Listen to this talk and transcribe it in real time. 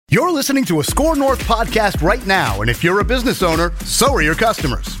You're listening to a Score North podcast right now, and if you're a business owner, so are your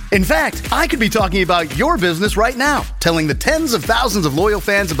customers. In fact, I could be talking about your business right now, telling the tens of thousands of loyal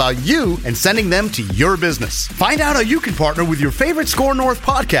fans about you and sending them to your business. Find out how you can partner with your favorite Score North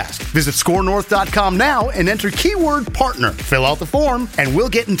podcast. Visit scorenorth.com now and enter keyword partner. Fill out the form, and we'll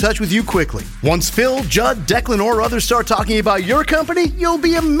get in touch with you quickly. Once Phil, Judd, Declan, or others start talking about your company, you'll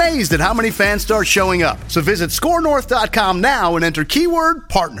be amazed at how many fans start showing up. So visit scorenorth.com now and enter keyword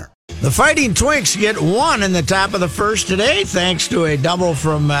partner. The Fighting Twinks get one in the top of the first today, thanks to a double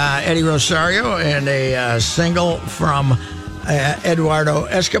from Eddie Rosario and a single from Eduardo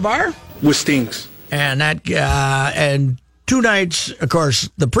Escobar. With stings. And and two nights, of course,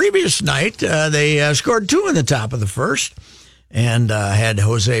 the previous night, they scored two in the top of the first and had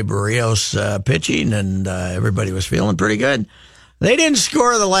Jose Barrios pitching, and everybody was feeling pretty good. They didn't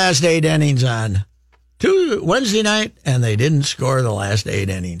score the last 8 innings on Wednesday night, and they didn't score the last 8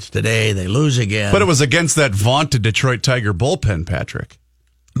 innings. Today, they lose again. But it was against that vaunted Detroit Tiger bullpen, Patrick.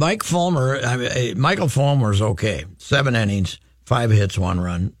 Michael Fulmer's okay. 7 innings, 5 hits, 1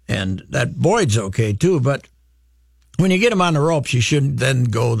 run. And that Boyd's okay, too. But when you get him on the ropes, you shouldn't then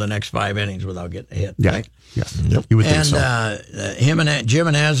go the next 5 innings without getting a hit. Yeah. Right? Yes. Yep. You would think so. And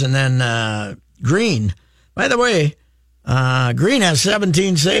Jimenez and then Green. By the way, Green has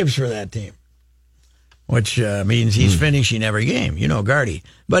 17 saves for that team, which means he's finishing every game. You know, Gardy.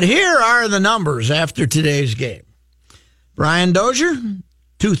 But here are the numbers after today's game. Brian Dozier,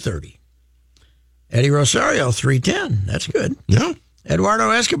 230. Eddie Rosario, 310. That's good. Yeah. Eduardo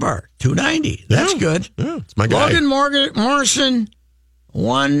Escobar, 290. That's good. Yeah, it's my guy. Logan Morrison,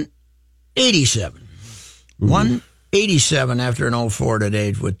 187. 187 after an 0-4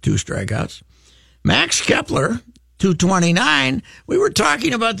 today with 2 strikeouts. Max Kepler, 229. We were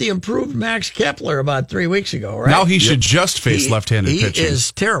talking about the improved Max Kepler about 3 weeks ago, right? Now he should just face left-handed pitching. He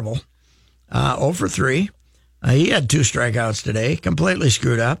is terrible. 0 for 3. He had 2 strikeouts today, completely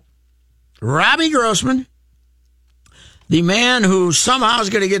screwed up. Robbie Grossman, the man who somehow is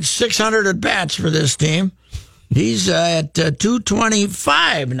going to get 600 at-bats for this team, he's at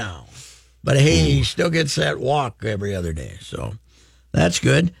 225 now. But hey, he still gets that walk every other day, so that's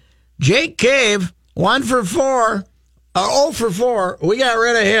good. Jake Cave, 1 for 4. 0 for 4. We got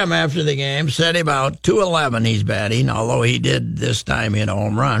rid of him after the game. Set him out. 211 he's batting, although he did this time hit a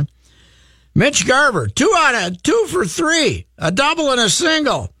home run. Mitch Garver, 2 for 3. A double and a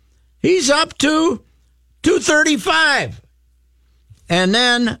single. He's up to 235. And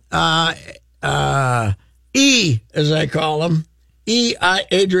then E, as I call him,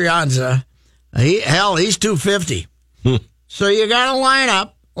 Adrianza, he's 250. So you got a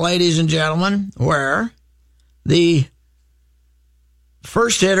lineup, ladies and gentlemen, where the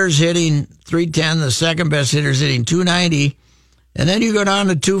first hitter's hitting 310, the second best hitter's hitting 290, and then you go down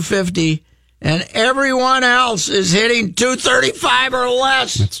to 250, and everyone else is hitting 235 or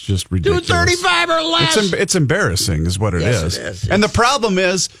less. It's just ridiculous. 235 or less. It's embarrassing is what it is. It is. And the problem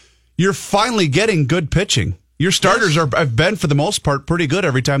is you're finally getting good pitching. Your starters have been, for the most part, pretty good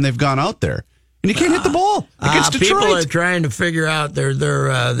every time they've gone out there. And you can't hit the ball against Detroit. People are trying to figure out,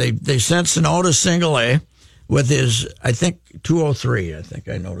 they sent Sano to single A with his, I think, 203, I think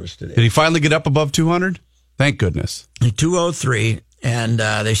I noticed today. Did he finally get up above 200? Thank goodness. 203, and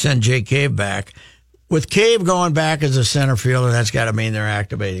they send Jake Cave back. With Cave going back as a center fielder, that's got to mean they're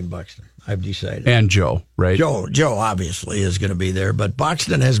activating Buxton. I've decided. And Joe, right? Joe obviously is going to be there, but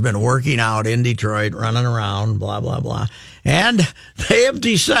Buxton has been working out in Detroit, running around, blah, blah, blah. And they have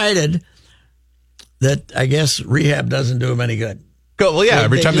decided that, I guess, rehab doesn't do him any good. Well, yeah,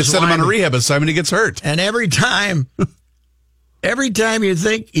 every time they just send him on a whine. rehab assignment, he gets hurt. And every time you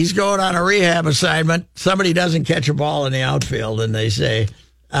think he's going on a rehab assignment, somebody doesn't catch a ball in the outfield, and they say,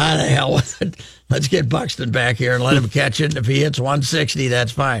 the hell with it. Let's get Buxton back here and let him catch it. If he hits 160,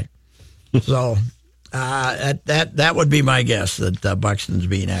 that's fine. So that would be my guess, that Buxton's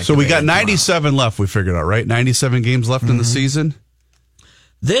being activated. So we got 97 left, we figured out, right? 97 games left in the season?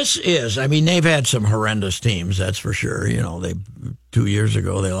 This is, they've had some horrendous teams, that's for sure. 2 years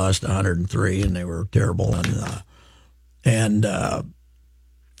ago they lost 103 and they were terrible, and of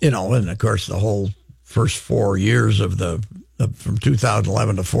course the whole first 4 years from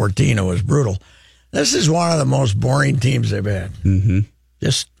 2011 to 14 it was brutal. This is one of the most boring teams they've had. Mm-hmm.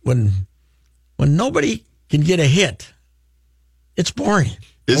 Just when nobody can get a hit, it's boring.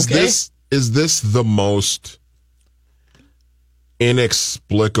 Is this the most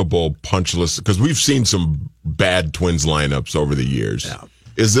inexplicable punchless? Because we've seen some bad Twins lineups over the years. Yeah.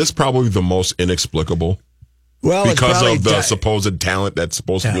 Is this probably the most inexplicable? Well, because of the supposed talent that's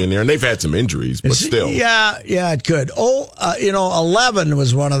supposed to be in there. And they've had some injuries, but still. Yeah, it could. 11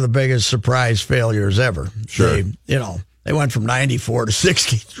 was one of the biggest surprise failures ever. Sure. They went from 94 to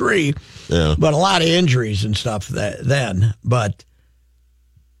 63. Yeah. But a lot of injuries and stuff then. But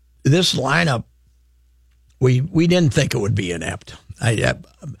this lineup, we didn't think it would be inept.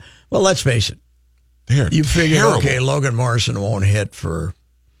 Well, let's face it. You figure, okay, Logan Morrison won't hit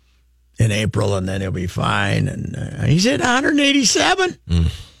in April, and then he'll be fine. And he's hit 187.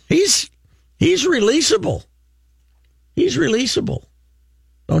 He's releasable. He's releasable.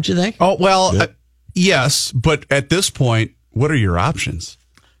 Don't you think? Oh, well, yes. But at this point, what are your options?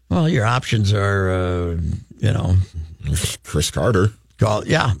 Well, your options are, Chris Carter. Try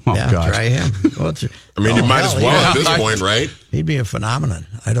him. You might as well at this point, right? He'd be a phenomenon.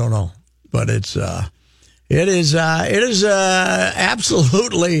 I don't know. But it is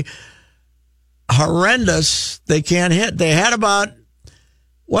absolutely horrendous. They can't hit. They had about,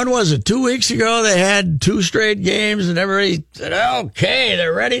 when was it, 2 weeks ago, they had 2 straight games, and everybody said, okay,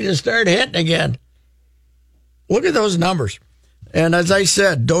 they're ready to start hitting again. Look at those numbers. And as I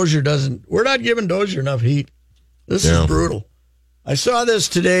said, we're not giving Dozier enough heat. This is brutal. I saw this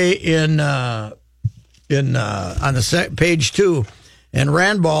today on the page 2, and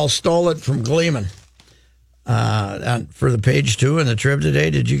Randball stole it from Gleeman for the page 2 in the Trib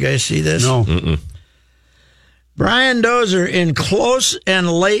today. Did you guys see this? No. Mm-mm. Brian Dozier in close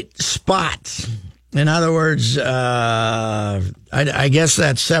and late spots. In other words, I guess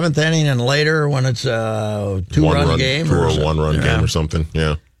that's 7th inning and later when it's a 2-run game. Or a 1-run game or something,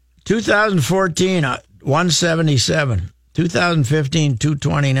 yeah. 2014, 177. 2015,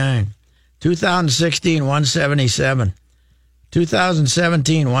 229. 2016, 177.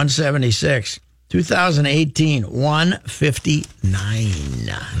 2017, 176. 2018,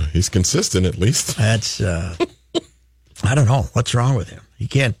 159. He's consistent, at least. That's, I don't know. What's wrong with him? He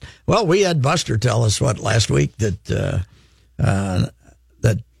can't. Well, we had Buster tell us, last week that there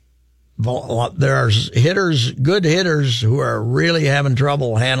are good hitters, who are really having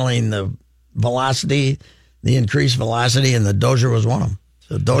trouble handling the velocity, the increased velocity, and the Dozier was one of them.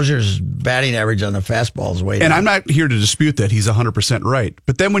 So Dozier's batting average on the fastball is way down. And I'm not here to dispute that. He's 100% right.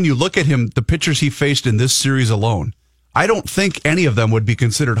 But then when you look at him, the pitchers he faced in this series alone, I don't think any of them would be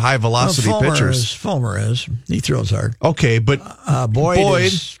considered high-velocity pitchers. Fulmer is. He throws hard. Okay, but Boyd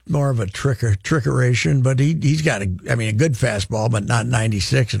is more of a trickeration, but he's got a good fastball, but not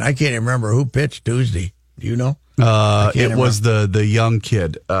 96. And I can't even remember who pitched Tuesday. Do you know? It was the young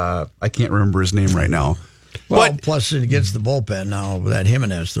kid. I can't remember his name right now. Well, plus it gets the bullpen now that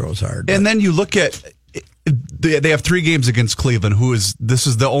Jimenez throws hard. And then you look at, they have 3 games against Cleveland, this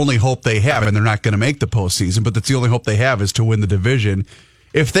is the only hope they have, and they're not going to make the postseason, but that's the only hope they have is to win the division.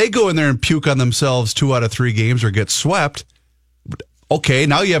 If they go in there and puke on themselves 2 out of 3 games or get swept, okay,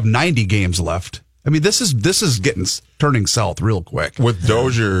 now you have 90 games left. I mean, this is turning south real quick. With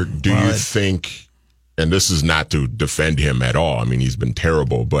Dozier, do you think, and this is not to defend him at all, I mean, he's been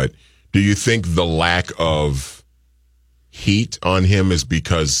terrible, but do you think the lack of heat on him is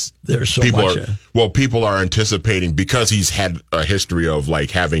because people are anticipating, because he's had a history of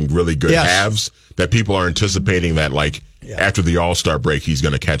having really good halves, that people are anticipating that after the All-Star break he's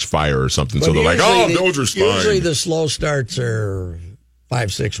going to catch fire or something. But so they're Dozier's fine. Usually the slow starts are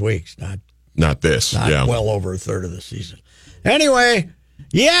 5-6 weeks, not this. Well over a third of the season. Anyway,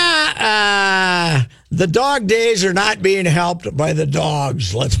 the dog days are not being helped by the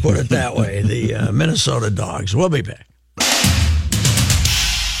dogs. Let's put it that way. The Minnesota Dogs. We'll be back.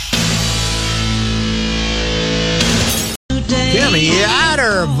 Tim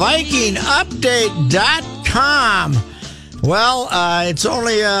Yoder, VikingUpdate.com. Well, it's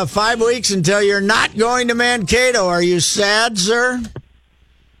only 5 weeks until you're not going to Mankato. Are you sad, sir?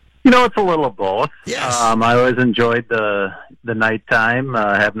 It's a little both. Yes. I always enjoyed the nighttime,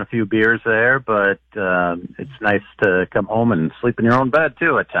 having a few beers there, but it's nice to come home and sleep in your own bed,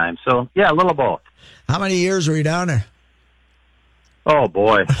 too, at times. So, yeah, a little both. How many years were you down there? Oh,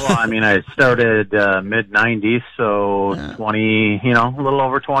 boy. Well, I started mid-'90s, so 20, a little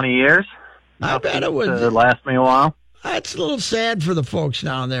over 20 years. I bet it would last me a while. It's a little sad for the folks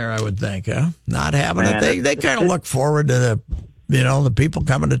down there, I would think, huh? Not having it. They kind of look forward to the people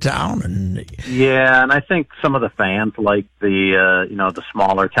coming to town. Yeah, and I think some of the fans like the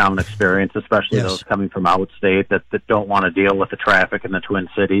smaller town experience, especially those coming from outstate that don't want to deal with the traffic in the Twin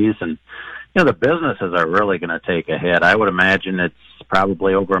Cities. And, the businesses are really going to take a hit. I would imagine it's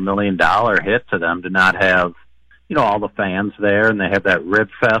probably over $1 million hit to them to not have, all the fans there. And they have that Rib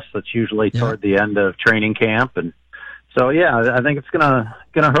Fest that's usually toward the end of training camp. And So yeah, I think it's gonna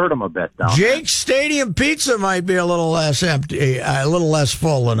hurt him a bit down Jake's Stadium Pizza might be a little less empty, a little less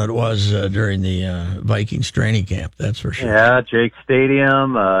full than it was during the Vikings training camp. That's for sure. Yeah, Jake's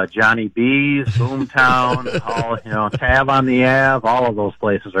Stadium, Johnny B's, Boomtown, all Tab on the Ave. All of those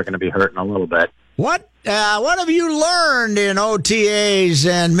places are going to be hurting a little bit. What have you learned in OTAs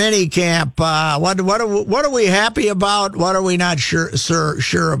and minicamp? What are we happy about? What are we not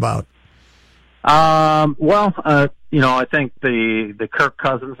sure about? I think the Kirk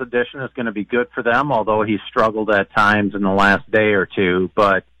Cousins addition is going to be good for them, although he struggled at times in the last day or two.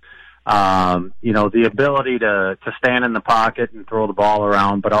 But, the ability to stand in the pocket and throw the ball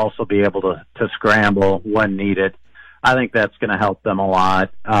around, but also be able to scramble when needed, I think that's going to help them a lot.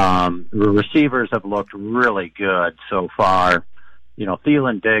 The receivers have looked really good so far.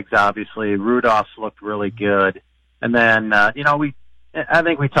 Thielen, Diggs, obviously. Rudolph's looked really good. And then, I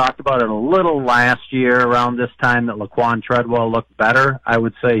think we talked about it a little last year around this time that Laquan Treadwell looked better. I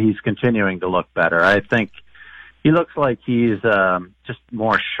would say he's continuing to look better. I think he looks like he's just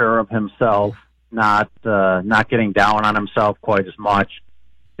more sure of himself, not getting down on himself quite as much.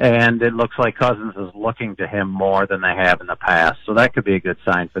 And it looks like Cousins is looking to him more than they have in the past. So that could be a good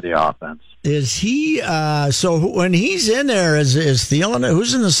sign for the offense. Is he so when he's in there, is Thielen,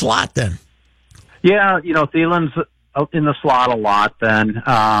 who's in the slot then? Yeah, Thielen's in the slot a lot then.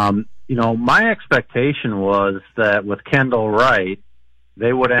 My expectation was that with Kendall Wright,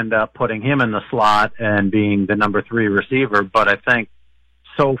 they would end up putting him in the slot and being the number 3 receiver. But I think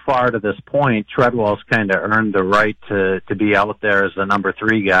so far to this point, Treadwell's kind of earned the right to be out there as the number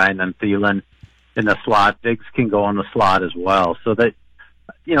 3 guy, and then Thielen in the slot. Diggs can go in the slot as well. So that,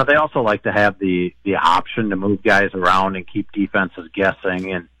 they also like to have the option to move guys around and keep defenses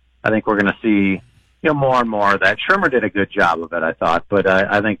guessing. And I think we're going to see more and more of that. Schirmer did a good job of it, I thought, but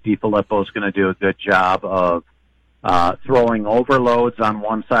I think DiFilippo's going to do a good job of throwing overloads on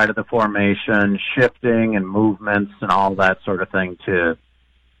one side of the formation, shifting and movements and all that sort of thing to,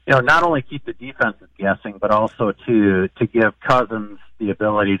 not only keep the defenses guessing, but also to give Cousins the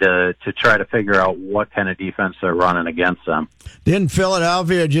ability to try to figure out what kind of defense they're running against them. Didn't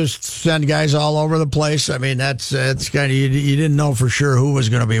Philadelphia just send guys all over the place? I mean, that's kind of, you didn't know for sure who was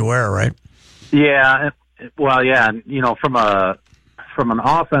going to be where, right? Yeah, well, yeah, from an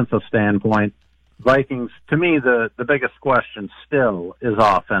offensive standpoint, Vikings, to me, the biggest question still is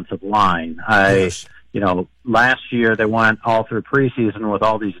offensive line. Yes. Last year they went all through preseason with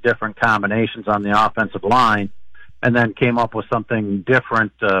all these different combinations on the offensive line, and then came up with something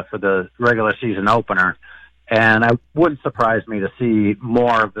different for the regular season opener. And it wouldn't surprise me to see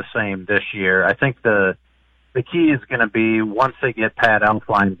more of the same this year. I think the key is going to be once they get Pat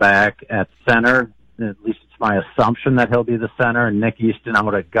Elflein back at center, at least it's my assumption that he'll be the center, and Nick Easton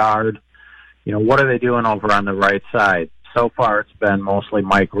out at guard. What are they doing over on the right side? So far, it's been mostly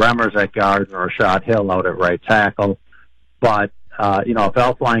Mike Remmers at guard and Rashad Hill out at right tackle. But, if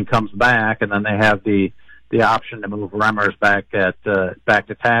Elflein comes back and then they have the option to move Remmers back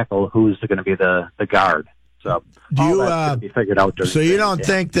to tackle, who's going to be the guard? So all that's going to be figured out. So you don't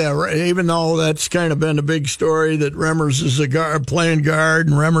think that, even though that's kind of been a big story that Remmers is a guard, playing guard,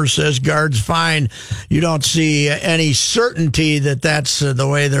 and Remmers says guard's fine, you don't see any certainty that that's the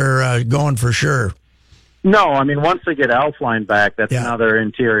way they're going for sure? No, I mean, once they get Elflein back, that's another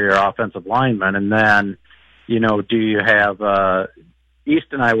interior offensive lineman. And then, do you have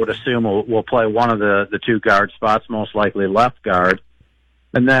Easton, I would assume, will play one of the 2 guard spots, most likely left guard.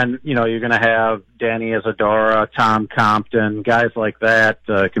 And then, you're going to have Danny Isadora, Tom Compton, guys like that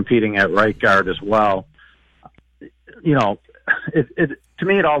competing at right guard as well. To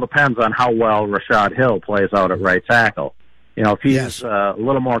me, it all depends on how well Rashad Hill plays out at right tackle. If he's a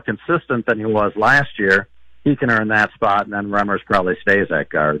little more consistent than he was last year, he can earn that spot, and then Remmers probably stays at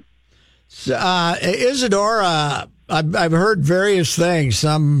guard. So, Isadora, I've heard various things.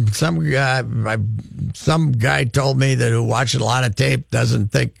 Some guy told me that who watched a lot of tape doesn't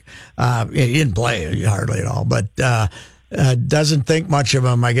think he didn't play hardly at all, but doesn't think much of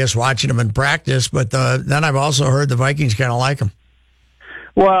him. I guess watching him in practice, but then I've also heard the Vikings kind of like him.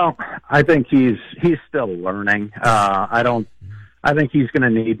 Well, I think he's still learning. I think he's going to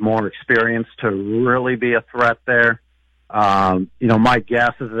need more experience to really be a threat there. My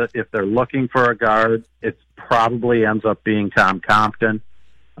guess is that if they're looking for a guard, it probably ends up being Tom Compton.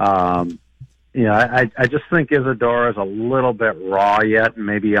 I just think Isadora is a little bit raw yet and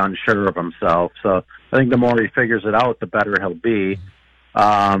maybe unsure of himself. So I think the more he figures it out, the better he'll be.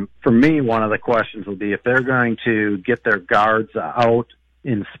 For me, one of the questions will be if they're going to get their guards out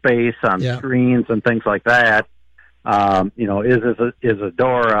in space on screens and things like that, Isadora,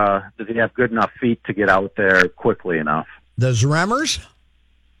 does he have good enough feet to get out there quickly enough? Does Remmers?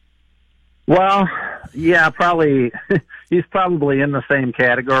 Well, yeah, probably. He's probably in the same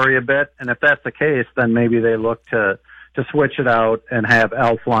category a bit. And if that's the case, then maybe they look to switch it out and have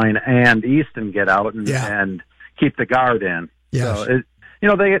Elfline and Easton get out and keep the guard in. Yes.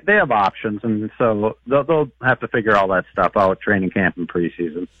 So they have options, and so they'll have to figure all that stuff out training camp and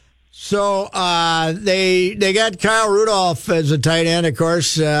preseason. So they got Kyle Rudolph as a tight end, of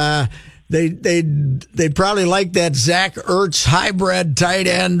course. They probably like that Zach Ertz hybrid tight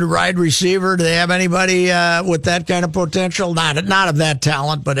end wide receiver. Do they have anybody with that kind of potential? Not of that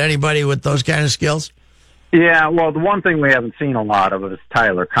talent, but anybody with those kind of skills? Yeah, well, the one thing we haven't seen a lot of is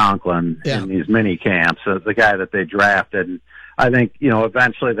Tyler Conklin in these mini camps, the guy that they drafted. And I think,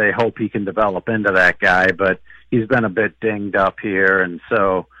 eventually they hope he can develop into that guy, but he's been a bit dinged up here. And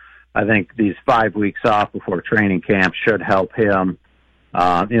so I think these 5 weeks off before training camp should help him.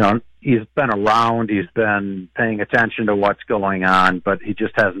 He's been around, he's been paying attention to what's going on, but he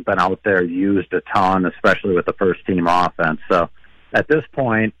just hasn't been out there used a ton, especially with the first team offense. So at this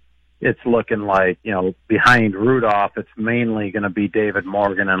point, it's looking like, behind Rudolph, it's mainly going to be David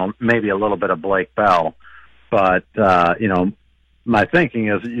Morgan and maybe a little bit of Blake Bell. But, my thinking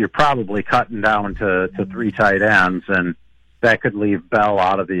is you're probably cutting down to 3 tight ends, and that could leave Bell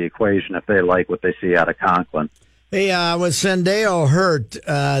out of the equation if they like what they see out of Conklin. Hey, with Sendeo hurt,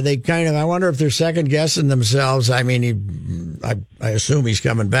 I wonder if they're second guessing themselves. I mean, I assume he's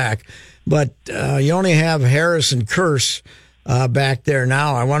coming back, but you only have Harris and Curse back there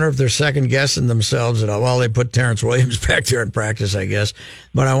now. I wonder if they're second guessing themselves at all. Well, they put Terrence Williams back there in practice, I guess,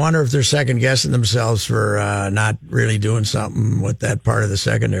 but I wonder if they're second guessing themselves for not really doing something with that part of the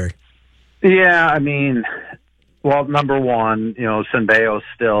secondary. Yeah, I mean, well, number one, Sendeo's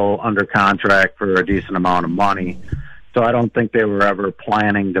still under contract for a decent amount of money, so I don't think they were ever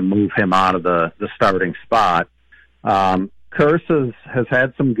planning to move him out of the starting spot. Curse has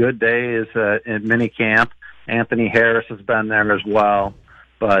had some good days in minicamp. Anthony Harris has been there as well.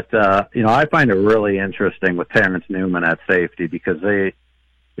 But, I find it really interesting with Terrence Newman at safety because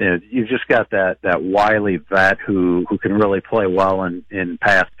you've just got that wily vet who can really play well in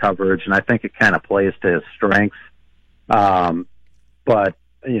pass coverage, and I think it kind of plays to his strengths. But,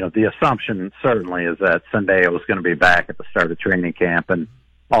 the assumption certainly is that Sendeo is going to be back at the start of training camp, and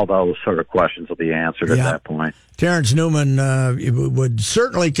all those sort of questions will be answered at that point. Terrence Newman would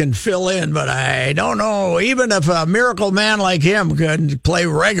certainly can fill in, but I don't know, even if a miracle man like him could play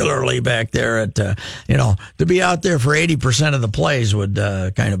regularly back there to be out there for 80% of the plays would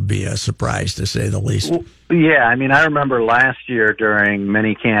kind of be a surprise, to say the least. Well, yeah, I mean, I remember last year during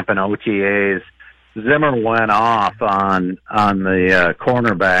minicamp and OTAs, Zimmer went off on the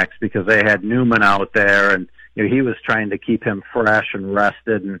cornerbacks because they had Newman out there, and he was trying to keep him fresh and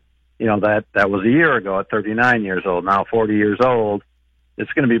rested, and that was a year ago at 39 years old. Now 40 years old,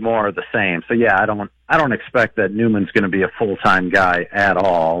 it's going to be more of the same. So yeah, I don't expect that Newman's going to be a full-time guy at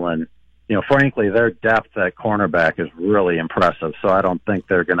all, and frankly, their depth at cornerback is really impressive. So I don't think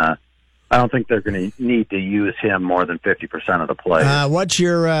they're going to need to use him more than 50% of the play. What's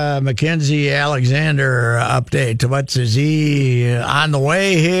your Mackenzie Alexander update? Is he on the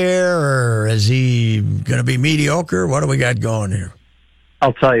way here, or is he going to be mediocre? What do we got going here?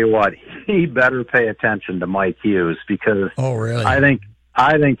 I'll tell you what, he better pay attention to Mike Hughes because really? I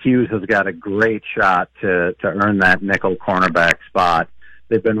think Hughes has got a great shot to earn that nickel cornerback spot.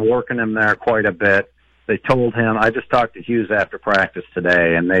 They've been working him there quite a bit. They told him, I just talked to Hughes after practice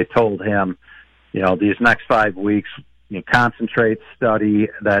today, and they told him, these next 5 weeks, concentrate, study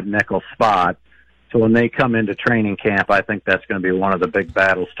that nickel spot. So when they come into training camp, I think that's going to be one of the big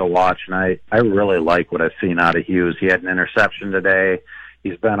battles to watch. And I really like what I've seen out of Hughes. He had an interception today.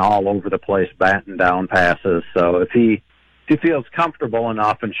 He's been all over the place batting down passes. So if he feels comfortable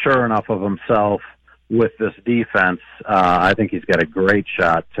enough and sure enough of himself with this defense, I think he's got a great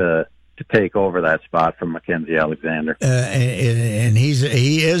shot to take over that spot from Mackenzie Alexander. And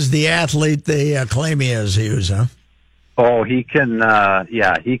he is the athlete they claim he is, Hughes, huh? Oh, he can,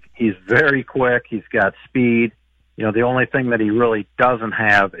 he's very quick. He's got speed. The only thing that he really doesn't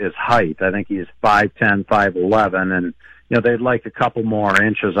have is height. I think he's 5'10", 5'11", and, they'd like a couple more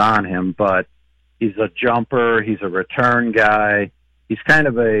inches on him, but he's a jumper. He's a return guy. He's kind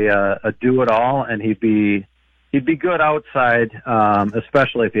of a do-it-all, and he'd be good outside,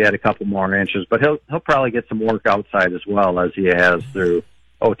 especially if he had a couple more inches. But he'll probably get some work outside as well as he has through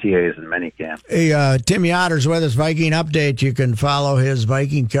OTAs and minicamp. Hey, Tim Yotter's with us, Viking Update. You can follow his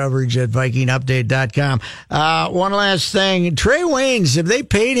Viking coverage at VikingUpdate.com. One last thing. Trey Waynes, have they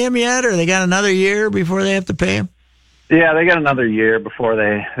paid him yet, or they got another year before they have to pay him? Yeah, they got another year before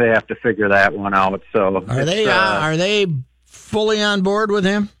they have to figure that one out. So are they fully on board with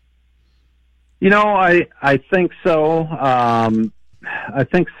him? I think so. I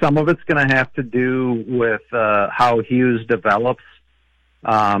think some of it's going to have to do with how Hughes develops.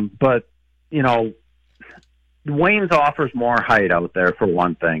 But Waynes offers more height out there for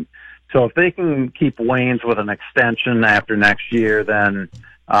one thing. So if they can keep Waynes with an extension after next year, then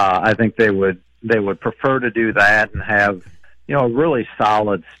I think they would prefer to do that and have a really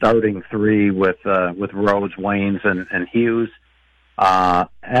solid starting three with Rhodes, Waynes, and Hughes.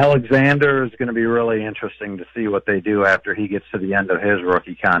 Alexander is going to be really interesting to see what they do after he gets to the end of his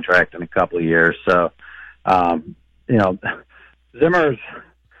rookie contract in a couple of years. So, Zimmer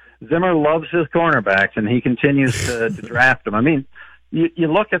loves his cornerbacks, and he continues to draft them. I mean, you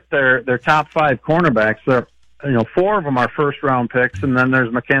look at their top 5 cornerbacks. They're 4 of them are first round picks, and then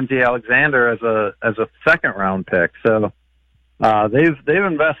there's Mackenzie Alexander as a second round pick. So they've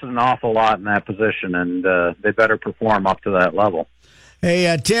invested an awful lot in that position, and they better perform up to that level.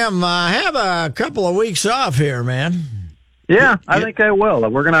 Hey, Tim, have a couple of weeks off here, man. Yeah, I think I will.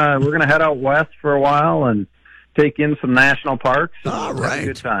 We're gonna head out west for a while and take in some national parks. All right. Have a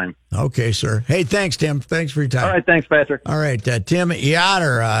good time. Okay, sir. Hey, thanks, Tim. Thanks for your time. All right, thanks, Patrick. All right, Tim Hr,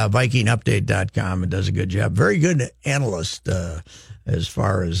 VikingUpdate.com, does a good job. Very good analyst as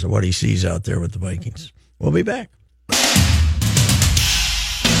far as what he sees out there with the Vikings. We'll be back.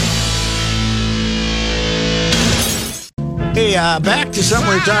 Hey, back to something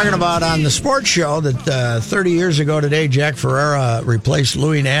we were talking about on the sports show that 30 years ago today, Jack Ferreira replaced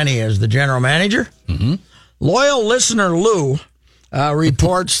Louis Nanny as the general manager. Mm-hmm. Loyal listener Lou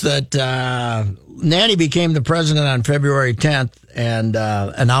reports that Nanny became the president on February 10th and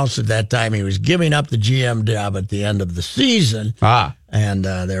announced at that time he was giving up the GM job at the end of the season. And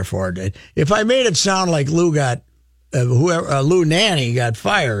therefore, if I made it sound like Lou Nanny got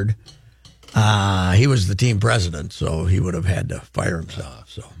fired, he was the team president, so he would have had to fire himself.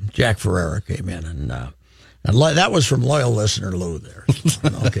 So Jack Ferreira came in, and that was from loyal listener Lou there.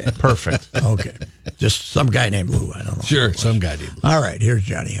 Okay. Perfect. Okay. Just some guy named Lou. I don't know. Sure, some guy named Lou. All right, here's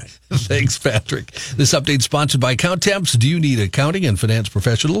Johnny. Thanks, Patrick. This update sponsored by Account Temps. Do you need accounting and finance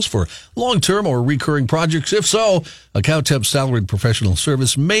professionals for long-term or recurring projects? If so, Account Temps salaried professional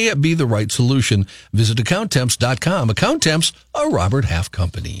service may be the right solution. Visit AccountTemps.com. Account Temps, a Robert Half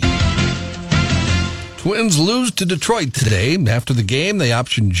company. Twins lose to Detroit today. After the game, they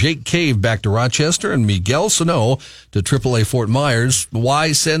optioned Jake Cave back to Rochester and Miguel Sano to AAA Fort Myers.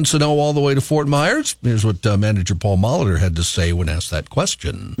 Why send Sano all the way to Fort Myers? Here's what manager Paul Molitor had to say when asked that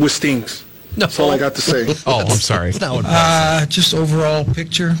question. With stinks. No. That's all I got to say. Oh, I'm sorry. Just overall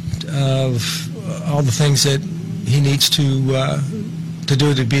picture of all the things that he needs to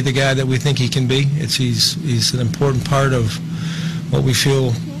do to be the guy that we think he can be. He's an important part of what we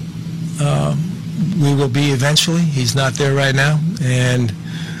feel we will be eventually. He's not there right now, and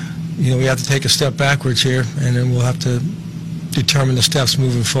we have to take a step backwards here, and then we'll have to determine the steps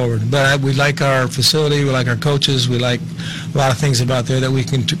moving forward. But we like our facility, we like our coaches, we like a lot of things about there that we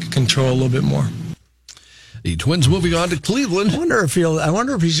can control a little bit more. The Twins moving on to Cleveland. I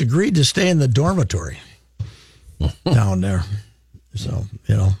wonder if he's agreed to stay in the dormitory down there. So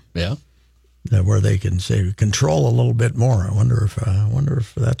yeah. Where they can say control a little bit more. I wonder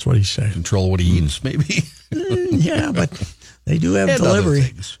if that's what he's saying. Control what he eats, maybe. Yeah, but they do have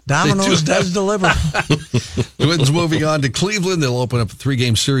delivery. Domino's does deliver. Twins moving on to Cleveland. They'll open up a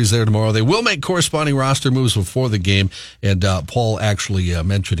 3-game series there tomorrow. They will make corresponding roster moves before the game. And Paul actually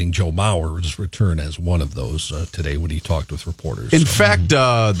mentioning Joe Mauer's return as one of those today when he talked with reporters. In fact,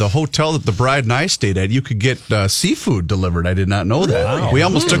 the hotel that the bride and I stayed at, you could get seafood delivered. I did not know that. Wow. We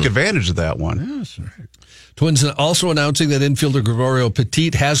almost took advantage of that one. Yes, right. Twins also announcing that infielder Gregorio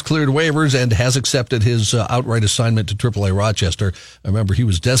Petit has cleared waivers and has accepted his outright assignment to AAA Rochester. I remember he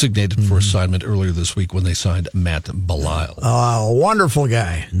was designated for assignment earlier this week when they signed Matt Belisle. A wonderful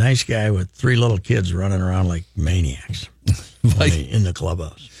guy. Nice guy with 3 little kids running around like maniacs in the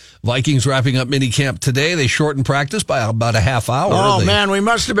clubhouse. Vikings wrapping up minicamp today. They shortened practice by about a half hour. Oh, man, we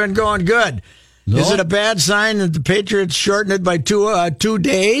must have been going good. No? Is it a bad sign that the Patriots shortened it by 2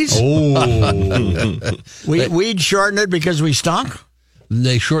 days? Oh. We'd shorten it because we stunk?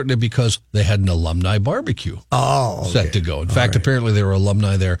 They shortened it because they had an alumni barbecue set to go. In fact, apparently there were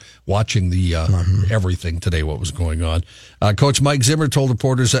alumni there watching the everything today, what was going on. Coach Mike Zimmer told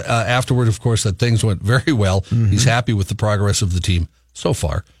reporters afterward, of course, that things went very well. Mm-hmm. He's happy with the progress of the team so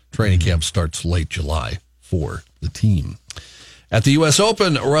far. Training camp starts late July for the team. At the U.S.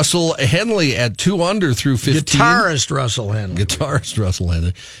 Open, Russell Henley at 2 under through 15. Guitarist Russell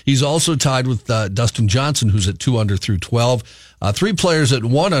Henley. He's also tied with Dustin Johnson, who's at 2 under through 12. 3 players at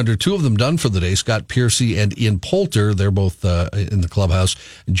 1 under, 2 of them done for the day. Scott Piercy and Ian Poulter, they're both in the clubhouse.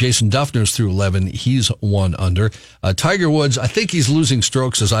 And Jason Duffner's through 11. He's 1 under. Tiger Woods, I think he's losing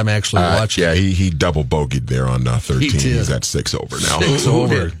strokes as I'm actually watching. Yeah, he double bogeyed there on 13. He did. He's at 6 over now. 6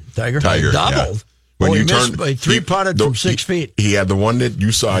 over. Tiger yeah. doubled. When you missed, turned, he 3-putted from 6 feet. He had the one that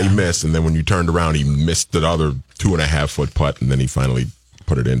you saw he missed, and then when you turned around, he missed the other 2.5-foot putt, and then he finally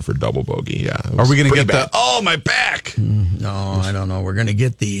put it in for double bogey. Yeah. Are we going to get that? Oh, my back. No, I don't know. We're going to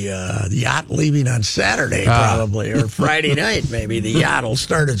get the yacht leaving on Saturday probably, or Friday night maybe. The yacht will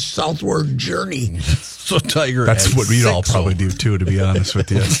start its southward journey. So Tiger, that's what we'd all probably do too, to be honest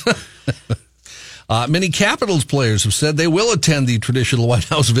with you. Many Capitals players have said they will attend the traditional White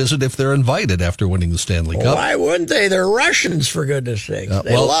House visit if they're invited after winning the Stanley Cup. Why wouldn't they? They're Russians, for goodness sake.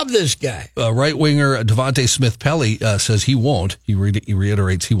 They love this guy. Right winger Devontae Smith-Pelly says he won't. He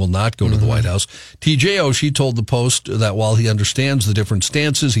reiterates he will not go to the White House. TJ Oshie told the Post that while he understands the different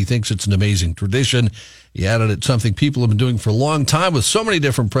stances, he thinks it's an amazing tradition. He added it's something people have been doing for a long time with so many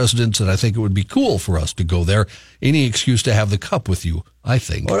different presidents that I think it would be cool for us to go there. Any excuse to have the cup with you, I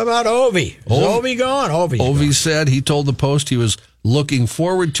think. What about Ovi? Is Ovi going? Ovi said he told the Post he was looking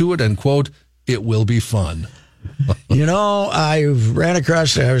forward to it and, quote, it will be fun. You know, I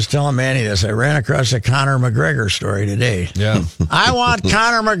was telling Manny this, I ran across a Conor McGregor story today. Yeah. I want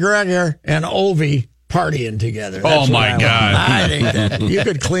Conor McGregor and Ovi partying together. That's my God. I think that you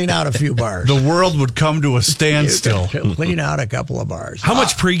could clean out a few bars. The world would come to a standstill. Clean out a couple of bars. How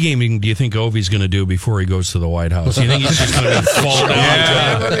much pre-gaming do you think Ovi's going to do before he goes to the White House? You think he's just going to fall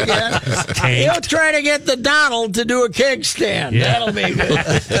down? He'll try to get the Donald to do a kickstand. Yeah. That'll be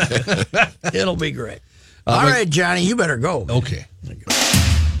good. It'll be great. All right, Johnny, you better go. Okay.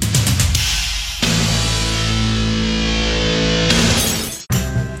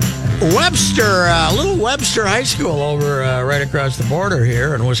 Webster, little Webster High School over right across the border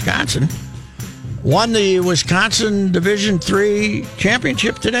here in Wisconsin, won the Wisconsin Division III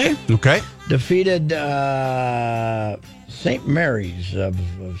championship today. Okay. Defeated St. Mary's of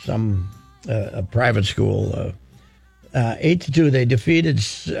some a private school 8-2. They defeated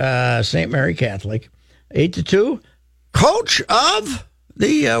St. Mary Catholic 8-2. Coach of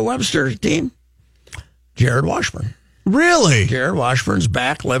the Webster team, Jared Washburn. Really? Jared Washburn's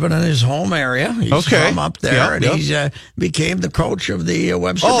back living in his home area. He's from up there, and he's became the coach of the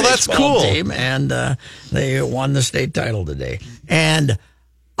Webster baseball team, and they won the state title today. And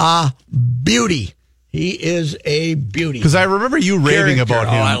a beauty. He is a beauty. Because I remember you raving about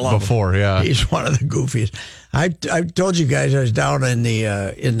him before. Yeah, he's one of the goofiest. I told you guys I was down in the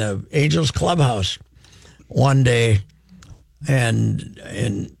Angels clubhouse one day, and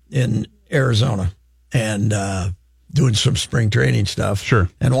in Arizona, and doing some spring training stuff. Sure.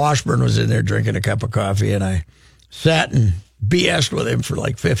 And Washburn was in there drinking a cup of coffee, and I sat and BS'd with him for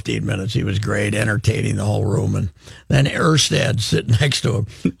like 15 minutes. He was great, entertaining the whole room. And then Erstad sitting next to him,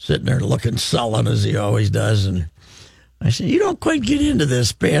 sitting there looking sullen as he always does. And I said, you don't quite get into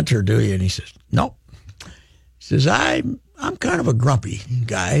this banter, do you? And he says, nope. He says, I'm kind of a grumpy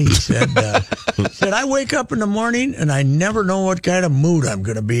guy. He said, I wake up in the morning and I never know what kind of mood I'm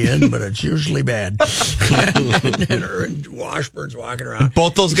going to be in, but it's usually bad. and Washburn's walking around.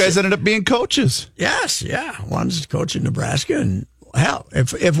 Both those guys ended up being coaches. Yes, yeah. One's coaching Nebraska, and hell,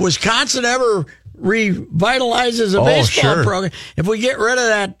 if Wisconsin ever revitalizes a baseball program, if we get rid of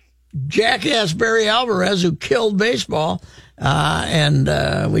that jackass Barry Alvarez who killed baseball.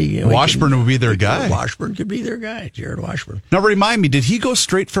 Washburn would be their guy. Washburn could be their guy, Jared Washburn. Now, remind me, did he go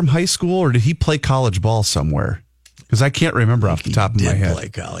straight from high school or did he play college ball somewhere? Because I can't remember off the top of my head. He did play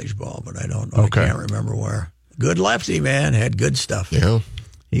college ball, but I don't know. Okay. I can't remember where. Good lefty, man. Had good stuff. Yeah.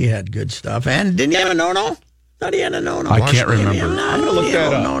 He had good stuff. And didn't he have a no-no? Thought he had a no-no. I can't remember. I'm going to look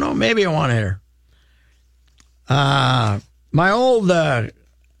that up. No, maybe a one-hitter. My old...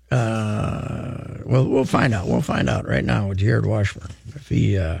 we'll find out. We'll find out right now with Jared Washburn if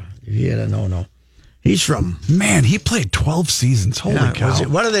he had a no. He's from he played 12 seasons. Holy cow!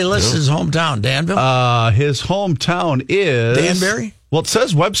 What do they list his hometown? Danville. His hometown is Danbury. Well, it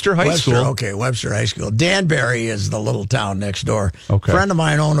says Webster High School. Okay, Webster High School. Danbury is the little town next door. Okay. A friend of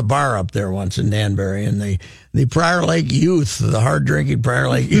mine owned a bar up there once in Danbury, and the Prior Lake youth, the hard-drinking Prior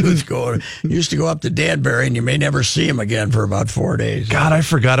Lake youth, used to go up to Danbury, and you may never see them again for about 4 days. God, I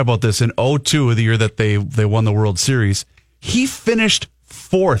forgot about this. In 2002, the year that they won the World Series, he finished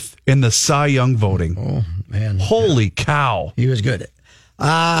 4th in the Cy Young voting. Oh, man. Holy cow. He was good.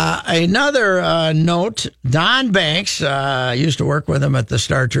 Another note, Don Banks, used to work with him at the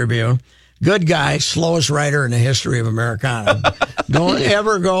Star Tribune. Good guy, slowest writer in the history of Americana. Don't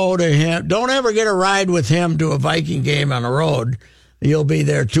ever go to him. Don't ever get a ride with him to a Viking game on the road. You'll be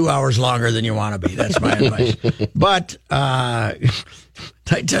there 2 hours longer than you want to be. That's my advice. But did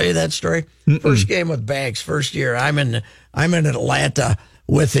I tell you that story? First game with Banks, first year. I'm in Atlanta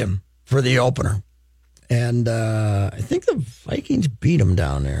with him for the opener. And I think the Vikings beat them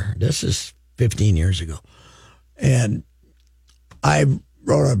down there. This is 15 years ago. And I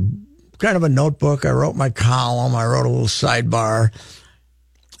wrote kind of a notebook. I wrote my column. I wrote a little sidebar.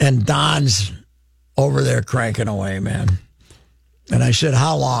 And Don's over there cranking away, man. And I said,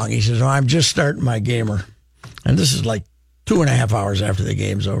 how long? He says, I'm just starting my gamer. And this is like 2.5 hours after the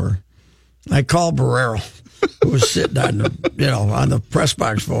game's over. I called Barrero, who was sitting on the press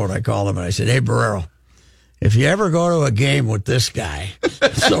box phone. I called him and I said, hey, Barrero, if you ever go to a game with this guy,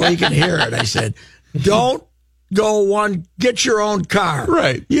 so he can hear it, I said, don't go get your own car.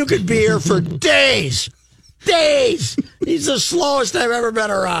 Right. You could be here for days. Days. He's the slowest I've ever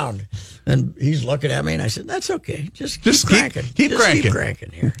been around. And he's looking at me, and I said, that's okay. Just keep cranking. Keep cranking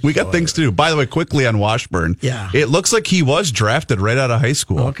here. We got things to do. By the way, quickly on Washburn. Yeah. It looks like he was drafted right out of high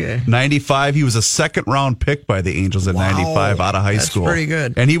school. Okay. 95. He was a second-round pick by the Angels at 95 out of high school. That's pretty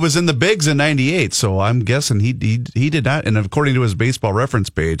good. And he was in the bigs in 98, so I'm guessing he did not. And according to his baseball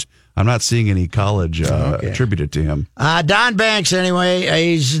reference page, I'm not seeing any college attributed to him. Don Banks,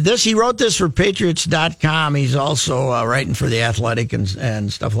 anyway, he wrote this for Patriots.com. He's also writing for The Athletic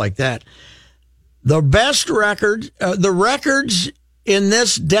and stuff like that. The best records in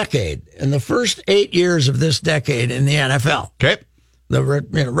this decade, in the first 8 years of this decade in the NFL. Okay. The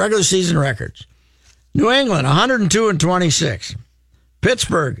regular season records. New England, 102-26.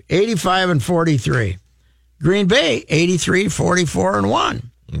 Pittsburgh, 85-43. Green Bay, 83-44-1.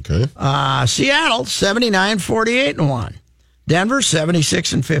 Okay. Seattle, 79-48-1. Denver,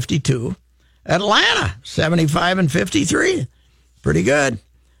 76-52. Atlanta, 75-53. Pretty good.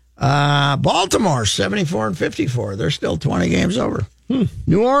 Baltimore, 74-54. They're still 20 games over.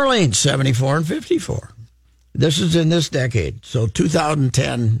 New Orleans, 74-54. This is in this decade, so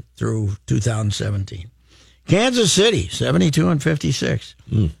 2010 through 2017. Kansas City, 72-56.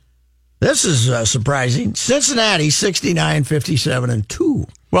 This is surprising. Cincinnati, 69-57-2.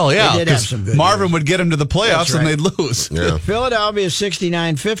 Well, yeah, They did have because some good Marvin years. would get him to the playoffs That's right. and they'd lose. Yeah. Philadelphia,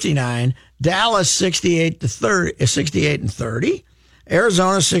 69-59. Dallas, 68-30.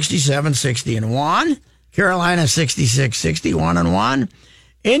 Arizona, 67-60-1. Carolina, 66-61-1.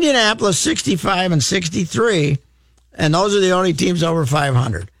 Indianapolis, 65-63. And those are the only teams over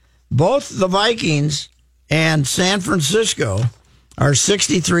 500. Both the Vikings and San Francisco are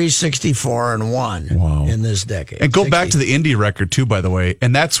 63-64-1 in this decade. And go back to the Indy record, too, by the way.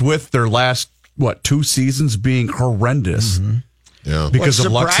 And that's with their last, 2 seasons being horrendous. Yeah. Because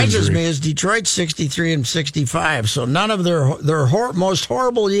of Luck's What surprises injury. me is Detroit's 63-65. So none of their most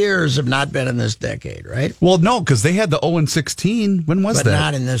horrible years have not been in this decade, right? Well, no, because they had the 0-16. When was But that?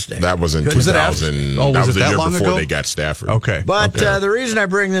 not in this decade. That was in Good. 2000. Oh, that was was it the that year long before ago? they got Stafford. Okay. But the reason I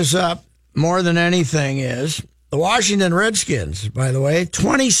bring this up more than anything is the Washington Redskins, by the way,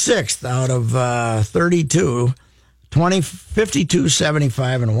 26th out of 32,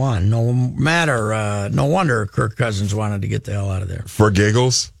 52-75-1. No wonder Kirk Cousins wanted to get the hell out of there. For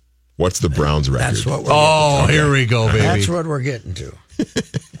giggles, what's the Browns record? That's what we're getting to. Here we go, baby. That's what we're getting to.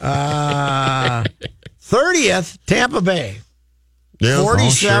 30th, Tampa Bay. Yeah.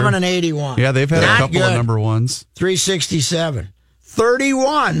 47-81. Yeah, they've had Not a couple good. of number ones. 367.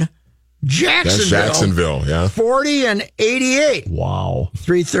 31, Jacksonville. That's Jacksonville, yeah. 40-88. Wow.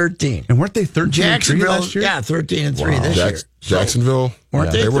 313. And weren't they 13 Jacksonville, last year? yeah, 13-3 this year. Jacksonville.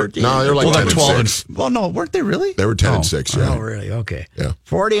 Weren't they they were 13? No, they were like Well, 10 then and 12 6. and... Well, no, weren't they really? They were 10 and 6, yeah. Oh, really? Okay. Yeah.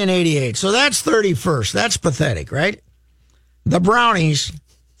 40-88. So that's 31st. That's pathetic, right? The Brownies,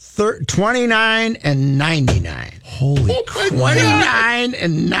 29-99. Holy crap.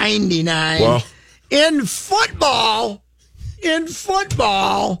 29-99. Well, In football,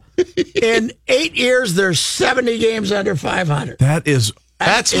 in 8 years, there's 70 games under 500. That's is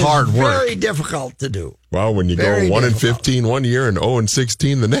hard work. Very difficult to do. well, when you Very go 1 and difficult. 15 one year and 0 and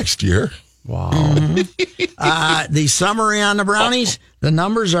 16 the next year. Wow. The summary on the Brownies, the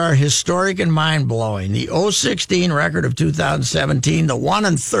numbers are historic and mind-blowing. The 0-16 record of 2017, the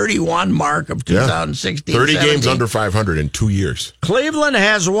 1-31 mark of 2016. 30 games 17. under 500 in 2 years. Cleveland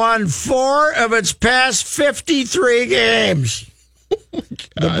has won 4 of its past 53 games.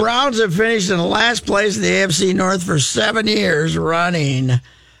 The Browns have finished in last place in the AFC North for 7 years running,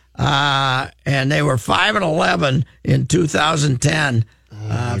 and they were 5-11 in 2010.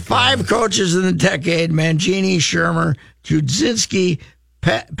 5 coaches in the decade: Mangini, Shermer, Chudzinski,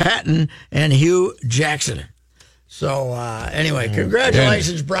 Patton, and Hugh Jackson. So anyway,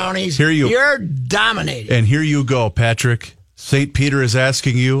 congratulations, Brownies. You're dominating. And here you go, Patrick. St. Peter is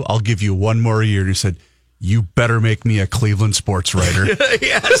asking you, I'll give you one more year. And you said, you better make me a Cleveland sports writer.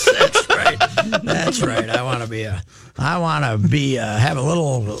 Yes, that's right. That's right. I want to have a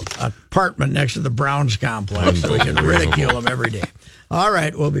little apartment next to the Browns complex so we can ridicule them every day. All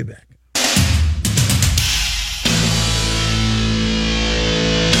right, we'll be back.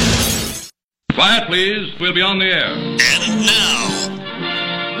 Quiet, please. We'll be on the air. And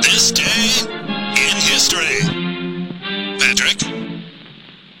now, this day in history. Patrick?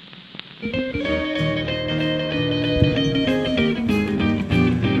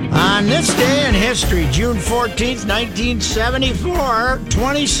 On this day in history, June 14th, 1974,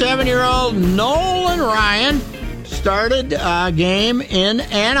 27-year-old Nolan Ryan started a game in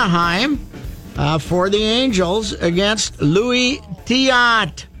Anaheim for the Angels against Louis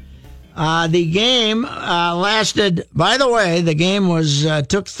Tiant. The game lasted, by the way, the game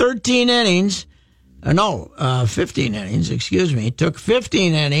took 13 innings. 15 innings, excuse me. Took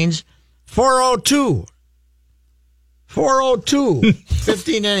 15 innings, 402. 402.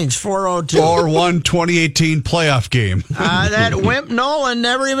 15 innings, 402. 4-1 2018 playoff game. That wimp Nolan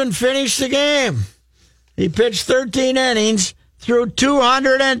never even finished the game. He pitched 13 innings, threw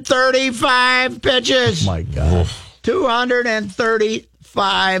 235 pitches. Oh, my God.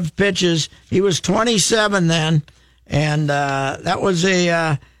 235 pitches. He was 27 then, and that was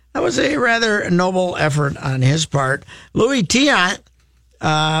a rather noble effort on his part. Louis Tiant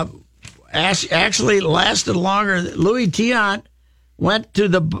actually lasted longer. Louis Tiant went to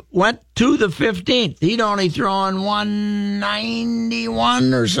the 15th. He'd only thrown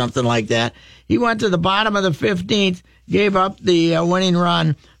 191 or something like that. He went to the bottom of the 15th, gave up the winning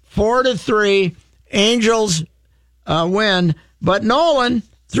run, 4-3. Angels win, but Nolan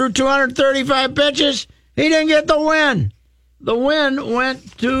threw 235 pitches. He didn't get the win. The win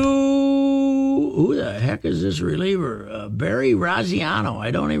went to, who the heck is this reliever? Barry Raziano. I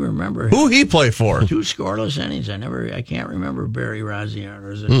don't even remember him. Who he play for? 2 scoreless innings. I can't remember Barry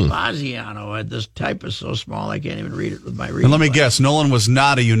Raziano. Is it Raziano? This type is so small I can't even read it with my reading. And let me guess, Nolan was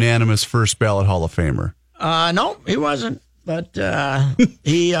not a unanimous first ballot Hall of Famer. No, he wasn't. But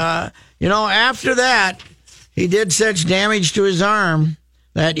he, after that, he did such damage to his arm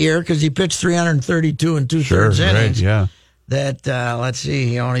that year because he pitched 332 and 2/3 innings. Right, yeah. That, let's see,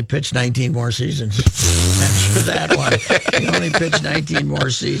 he only pitched 19 more seasons. After that one, he only pitched 19 more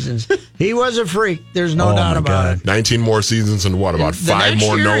seasons. He was a freak. There's no doubt about it. 19 more seasons and what, about 5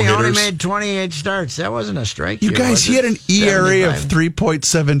 more no-hitters? He only made 28 starts. That wasn't a strike. You guys, he had an ERA of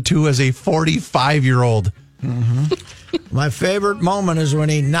 3.72 as a 45-year-old. Mm-hmm. My favorite moment is when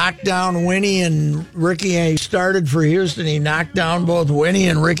he knocked down Winnie and Ricky. He started for Houston. He knocked down both Winnie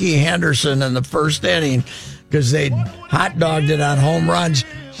and Ricky Henderson in the first inning because they hot dogged it on home runs.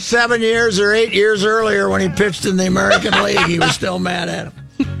 7 years or 8 years earlier when he pitched in the American League, he was still mad at him.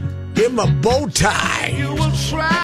 Give him a bow tie.